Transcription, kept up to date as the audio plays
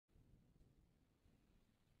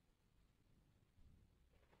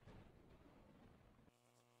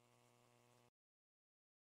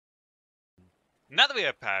Now that we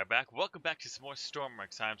have power back, welcome back to some more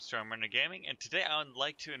Stormworks. I'm StormRunner Gaming, and today I would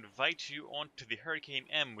like to invite you onto the Hurricane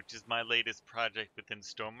M, which is my latest project within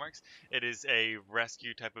Stormworks. It is a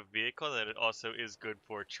rescue type of vehicle that it also is good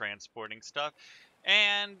for transporting stuff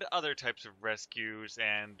and other types of rescues,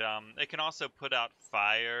 and it can also put out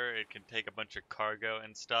fire. It can take a bunch of cargo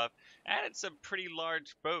and stuff, and it's a pretty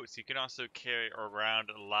large boat, so you can also carry around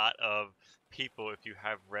a lot of people if you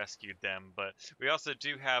have rescued them. But we also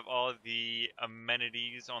do have all the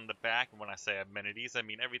amenities on the back. And when I say amenities, I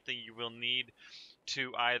mean everything you will need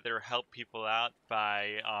to either help people out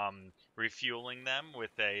by refueling them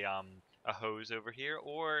with a hose over here,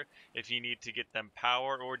 or if you need to get them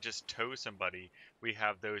power or just tow somebody, we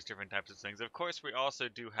have those different types of things. Of course, we also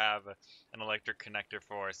do have an electric connector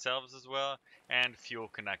for ourselves as well, and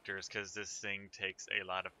fuel connectors because this thing takes a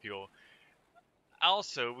lot of fuel.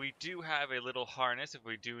 Also, we do have a little harness if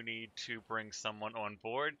we do need to bring someone on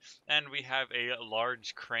board, and we have a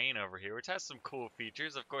large crane over here, which has some cool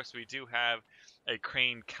features. Of course, we do have a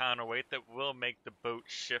crane counterweight that will make the boat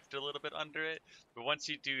shift a little bit under it, but once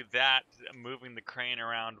you do that, moving the crane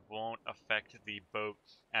around won't affect the boat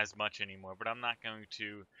as much anymore. But I'm not going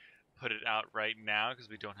to put it out right now because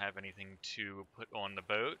we don't have anything to put on the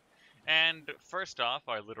boat. And first off,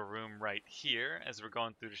 our little room right here, as we're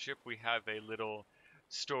going through the ship, we have a little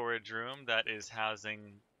storage room that is housing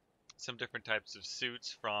some different types of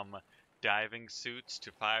suits, from diving suits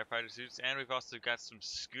to firefighter suits, and we've also got some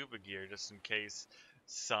scuba gear just in case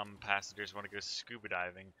some passengers want to go scuba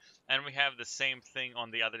diving. And we have the same thing on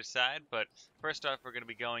the other side, but first off, we're going to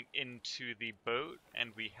be going into the boat,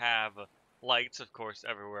 and we have lights, of course,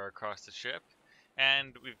 everywhere across the ship.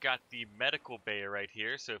 And we've got the medical bay right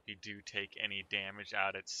here, so if you do take any damage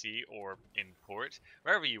out at sea or in port,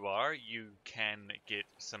 wherever you are, you can get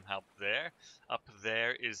some help there. Up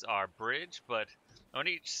there is our bridge, but on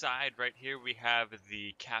each side right here we have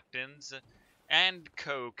the captain's and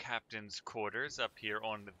co-captain's quarters up here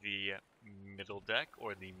on the middle deck,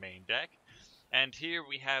 or the main deck. And here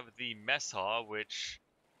we have the mess hall, which,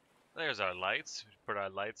 there's our lights. We put our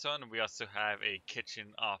lights on, and we also have a kitchen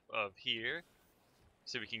off of here,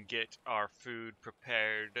 so we can get our food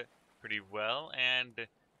prepared pretty well. And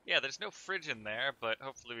yeah, there's no fridge in there, but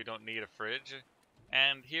hopefully we don't need a fridge.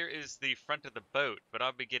 And here is the front of the boat, but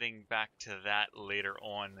I'll be getting back to that later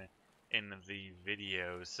on in the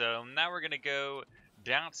video. So now we're going to go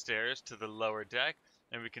downstairs to the lower deck,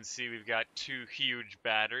 and we can see we've got two huge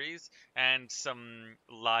batteries and some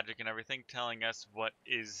logic and everything telling us what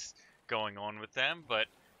is going on with them. But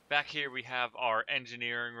back here we have our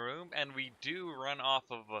engineering room, and we do run off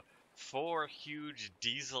of 4 huge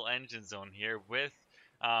diesel engines on here with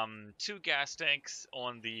 2 gas tanks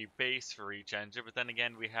on the base for each engine. But then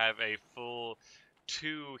again, we have a full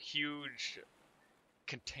 2 huge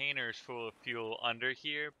containers full of fuel under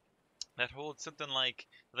here that holds something like,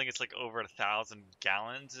 I think it's like over 1,000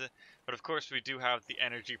 gallons. But of course we do have the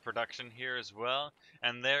energy production here as well,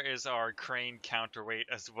 and there is our crane counterweight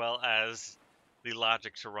as well as the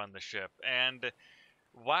logic to run the ship. And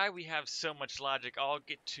why we have so much logic I'll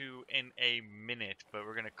get to in a minute, but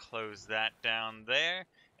we're going to close that down there,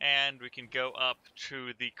 and we can go up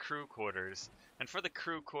to the crew quarters. And for the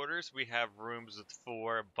crew quarters, we have rooms with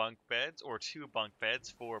 4 bunk beds, or 2 bunk beds,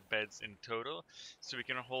 4 beds in total, so we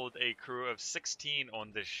can hold a crew of 16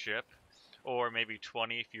 on this ship, or maybe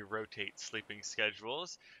 20 if you rotate sleeping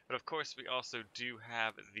schedules. But of course we also do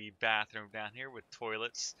have the bathroom down here with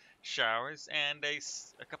toilets, showers, and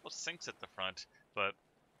a couple sinks at the front. But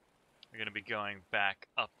we're going to be going back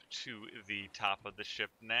up to the top of the ship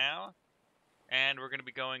now, and we're going to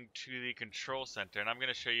be going to the control center, and I'm going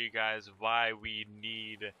to show you guys why we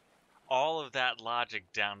need all of that logic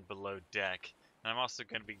down below deck. And I'm also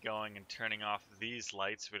going to be going and turning off these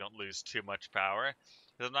lights so we don't lose too much power,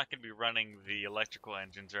 because I'm not going to be running the electrical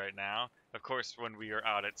engines right now. Of course, when we are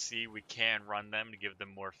out at sea, we can run them to give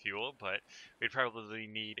them more fuel, but we'd probably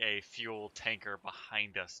need a fuel tanker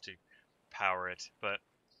behind us to power it. But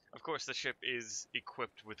of course, the ship is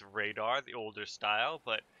equipped with radar, the older style,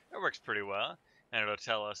 but it works pretty well, and it'll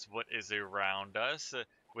tell us what is around us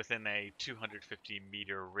within a 250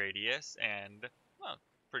 meter radius, and well,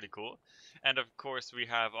 pretty cool. And of course we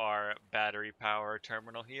have our battery power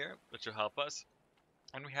terminal here, which will help us.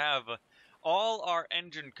 And we have all our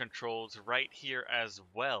engine controls right here as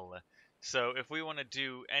well. So if we want to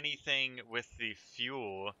do anything with the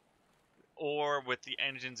fuel or with the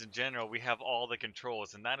engines in general, we have all the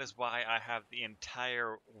controls, and that is why I have the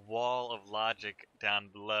entire wall of logic down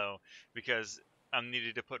below, because I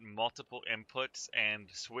needed to put multiple inputs and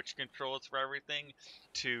switch controls for everything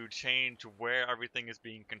to change where everything is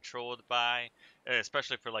being controlled by,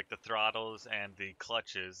 especially for like the throttles and the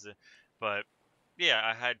clutches. But yeah,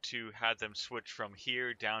 I had to have them switch from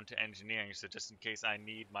here down to engineering, so just in case I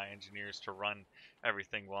need my engineers to run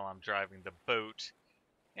everything while I'm driving the boat,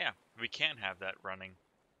 yeah, we can have that running.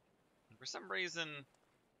 And for some reason,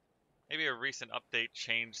 maybe a recent update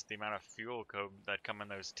changed the amount of fuel that come in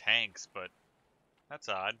those tanks, but that's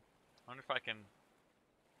odd. I wonder if I can...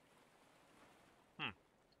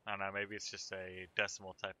 I don't know, maybe it's just a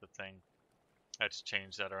decimal type of thing. Let's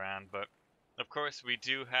change that around, but of course we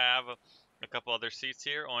do have a couple other seats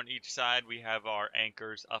here. On each side we have our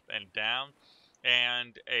anchors up and down,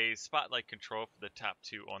 and a spotlight control for the top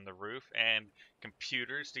two on the roof, and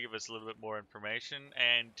computers to give us a little bit more information,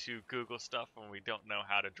 and to Google stuff when we don't know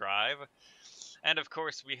how to drive. And of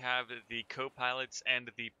course we have the co-pilots and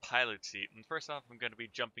the pilot seat. And first off, I'm going to be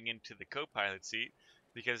jumping into the co-pilot seat,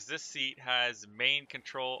 because this seat has main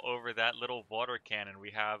control over that little water cannon we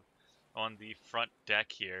have on the front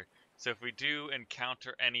deck here. So if we do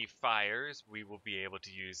encounter any fires, we will be able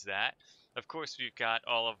to use that. Of course, we've got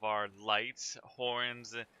all of our lights,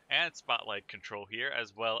 horns, and spotlight control here,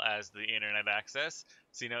 as well as the internet access.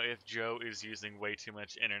 So, if Joe is using way too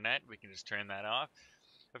much internet, we can just turn that off.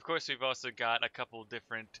 Of course, we've also got a couple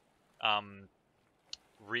different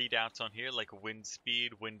readouts on here, like wind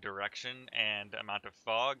speed, wind direction, and amount of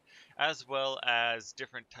fog, as well as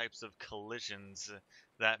different types of collisions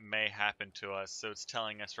that may happen to us. So it's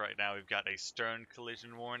telling us right now we've got a stern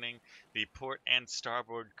collision warning, the port and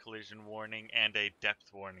starboard collision warning, and a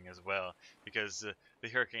depth warning as well, because the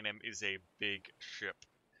Hurricane M is a big ship.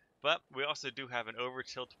 But we also do have an over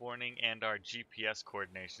tilt warning and our GPS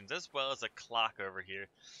coordinations, as well as a clock over here.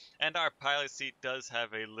 And our pilot seat does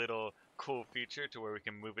have a little cool feature to where we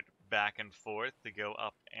can move it back and forth to go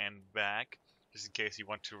up and back, just in case you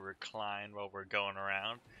want to recline while we're going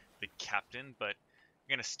around the captain. But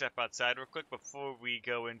I'm going to step outside real quick before we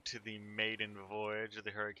go into the maiden voyage of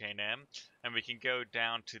the Hurricane M, and we can go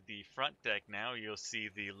down to the front deck now. You'll see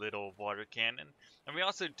the little water cannon, and we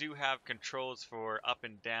also do have controls for up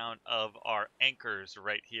and down of our anchors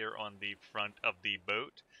right here on the front of the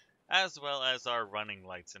boat, as well as our running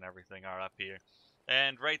lights and everything are up here.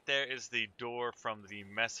 And right there is the door from the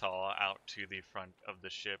mess hall out to the front of the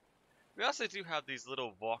ship. We also do have these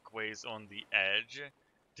little walkways on the edge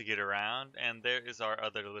to get around, and there is our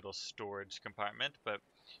other little storage compartment, but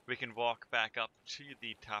we can walk back up to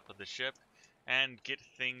the top of the ship and get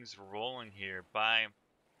things rolling here by, I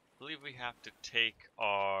believe we have to take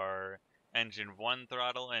our engine 1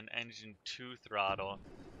 throttle and engine 2 throttle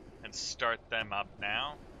and start them up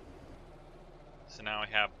now. So now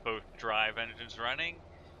we have both drive engines running,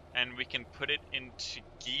 and we can put it into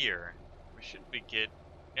gear. We should be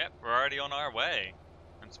yep, we're already on our way.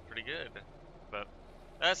 That's pretty good. But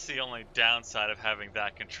that's the only downside of having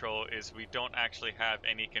that control, is we don't actually have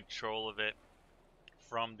any control of it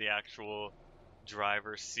from the actual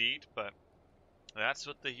driver's seat. But that's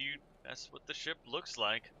what the ship looks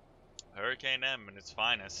like. Hurricane M in its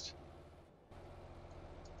finest.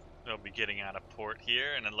 We'll be getting out of port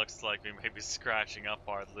here, and it looks like we may be scratching up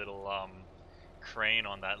our little crane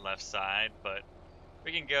on that left side, but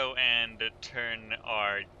we can go and turn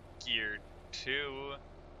our gear 2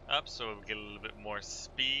 up so we'll get a little bit more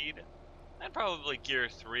speed, and probably gear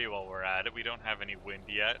 3 while we're at it. We don't have any wind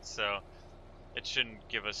yet, so it shouldn't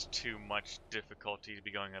give us too much difficulty to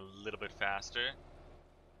be going a little bit faster.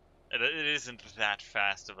 It isn't that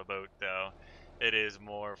fast of a boat, though. It is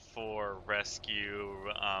more for rescue,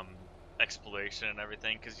 exploration and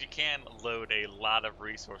everything, because you can load a lot of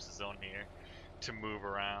resources on here to move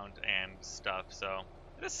around and stuff, so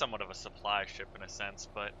it is somewhat of a supply ship in a sense.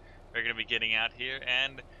 But we're going to be getting out here,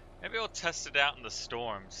 and maybe we'll test it out in the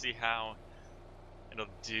storm, see how it'll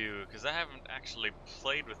do, because I haven't actually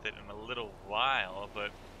played with it in a little while. But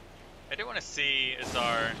I do want to see is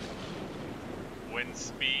our wind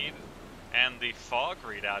speed and the fog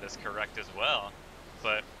readout is correct as well.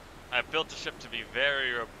 But I've built the ship to be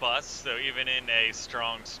very robust, so even in a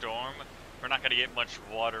strong storm, we're not going to get much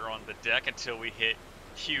water on the deck until we hit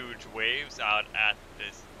huge waves out at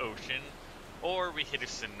this ocean, or we hit a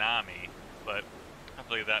tsunami. But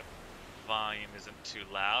hopefully that volume isn't too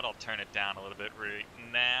loud. I'll turn it down a little bit right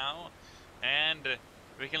now, and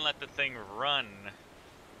we can let the thing run.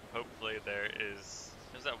 Hopefully there's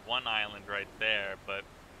that one island right there, but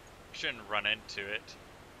we shouldn't run into it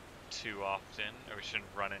too often, or we shouldn't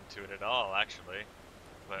run into it at all, actually.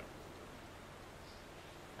 But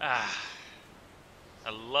I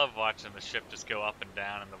love watching the ship just go up and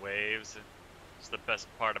down in the waves. It's the best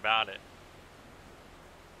part about it.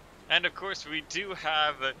 And of course we do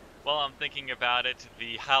have, while I'm thinking about it,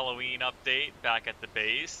 the Halloween update back at the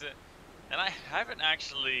base. And I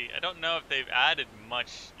don't know if they've added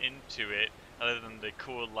much into it other than the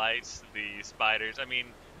cool lights, the spiders. I mean,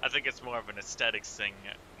 I think it's more of an aesthetics thing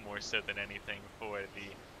more so than anything for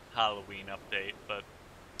the Halloween update. But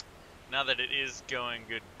now that it is going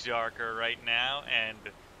good darker right now and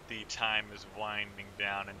the time is winding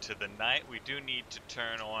down into the night, we do need to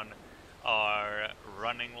turn on our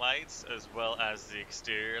running lights as well as the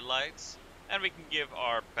exterior lights, and we can give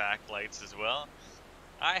our backlights as well.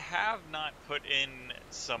 I have not put in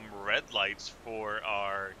some red lights for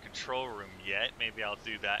our control room yet. Maybe I'll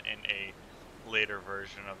do that in a later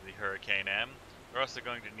version of the Hurricane M. We're also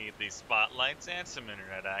going to need these spotlights and some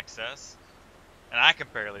internet access. And I can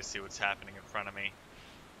barely see what's happening in front of me.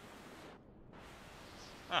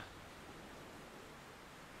 Huh.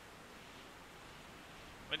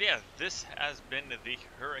 But yeah, this has been the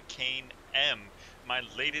Hurricane M, my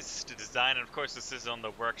latest design, and of course this is on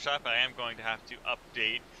the workshop. I am going to have to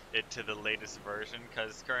update it to the latest version,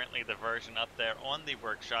 because currently the version up there on the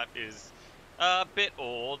workshop is a bit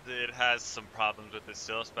old. It has some problems with it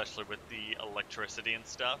still, especially with the electricity and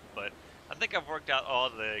stuff, but I think I've worked out all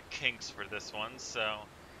the kinks for this one, so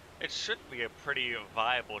it should be a pretty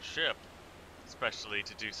viable ship, especially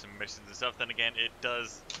to do some missions and stuff. Then again, it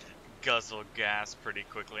does guzzle gas pretty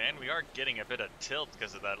quickly, and we are getting a bit of tilt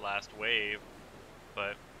because of that last wave.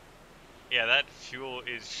 But yeah, that fuel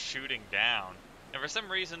is shooting down, and for some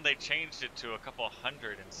reason they changed it to a couple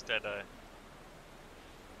hundred instead of,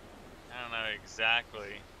 I don't know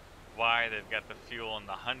exactly why they've got the fuel in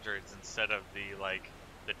the hundreds instead of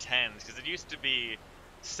the tens, because it used to be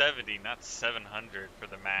 70, not 700 for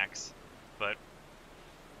the max. But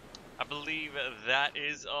I believe that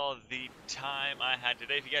is all the time I had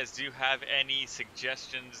today. If you guys do have any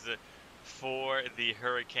suggestions for the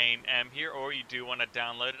Hurricane M here, or you do want to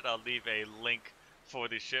download it, I'll leave a link for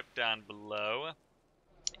the ship down below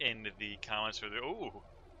in the comments for the... Ooh,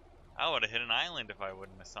 I would have hit an island if I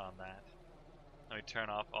wouldn't have saw that. Let me turn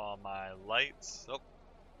off all my lights. Oh.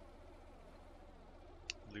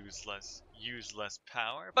 Use less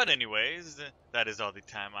power. But anyways, that is all the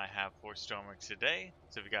time I have for Stormworks today.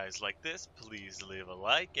 So if you guys like this, please leave a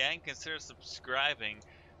like and consider subscribing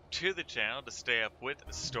to the channel to stay up with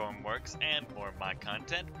Stormworks and more of my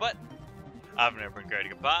content. But I've never been great.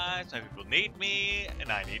 Goodbye. Some people need me, and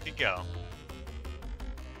I need to go.